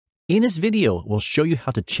In this video, we'll show you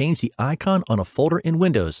how to change the icon on a folder in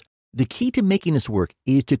Windows. The key to making this work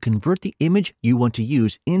is to convert the image you want to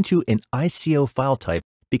use into an ICO file type,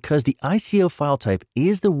 because the ICO file type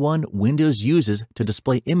is the one Windows uses to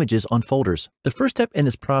display images on folders. The first step in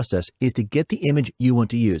this process is to get the image you want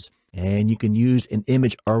to use, and you can use an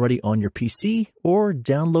image already on your PC or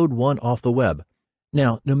download one off the web.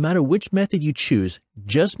 Now, no matter which method you choose,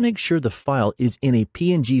 just make sure the file is in a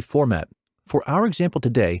PNG format. For our example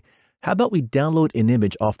today, how about we download an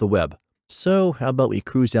image off the web? So how about we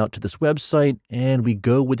cruise out to this website and we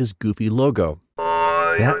go with this goofy logo.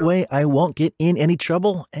 That way I won't get in any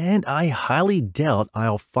trouble, and I highly doubt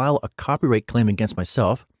I'll file a copyright claim against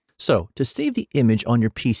myself. So to save the image on your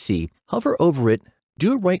PC, hover over it,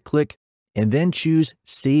 do a right click, and then choose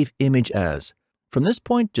Save Image As. From this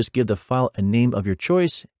point, just give the file a name of your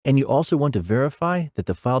choice, and you also want to verify that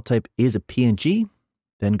the file type is a PNG.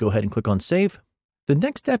 Then go ahead and click on Save. The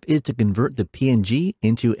next step is to convert the PNG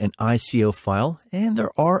into an ICO file, and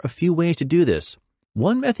there are a few ways to do this.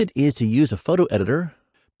 One method is to use a photo editor,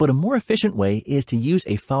 but a more efficient way is to use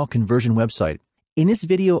a file conversion website. In this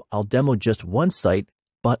video, I'll demo just one site,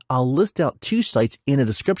 but I'll list out two sites in the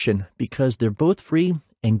description because they're both free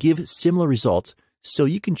and give similar results, so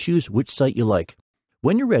you can choose which site you like.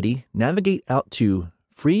 When you're ready, navigate out to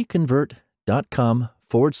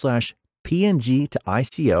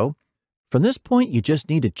freeconvert.com/png-to-ico. From this point, you just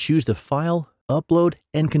need to choose the file, upload,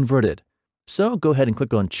 and convert it. So go ahead and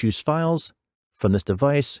click on Choose Files. From this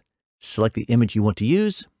device, select the image you want to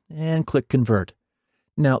use and click Convert.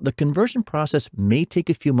 Now, the conversion process may take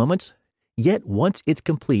a few moments, yet once it's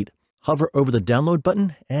complete, hover over the download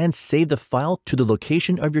button and save the file to the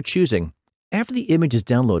location of your choosing. After the image is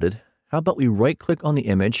downloaded, how about we right-click on the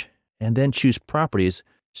image and then choose Properties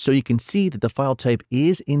so you can see that the file type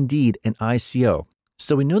is indeed an ICO.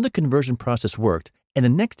 So we know the conversion process worked, and the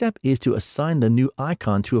next step is to assign the new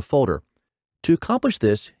icon to a folder. To accomplish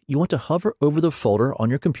this, you want to hover over the folder on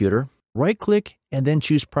your computer, right-click, and then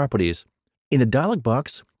choose Properties. In the dialog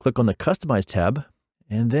box, click on the Customize tab,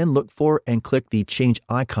 and then look for and click the Change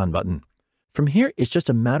Icon button. From here, it's just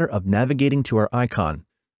a matter of navigating to our icon.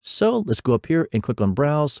 So let's go up here and click on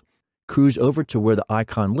Browse, cruise over to where the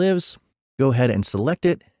icon lives, go ahead and select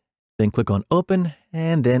it, then click on Open,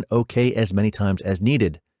 and then OK as many times as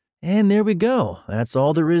needed. And there we go. That's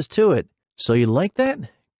all there is to it. So you like that?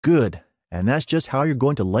 Good. And that's just how you're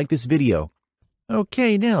going to like this video.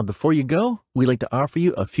 Okay, now before you go, we'd like to offer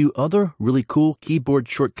you a few other really cool keyboard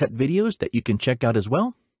shortcut videos that you can check out as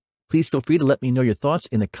well. Please feel free to let me know your thoughts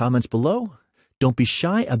in the comments below. Don't be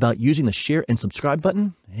shy about using the share and subscribe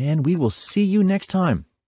button, and we will see you next time.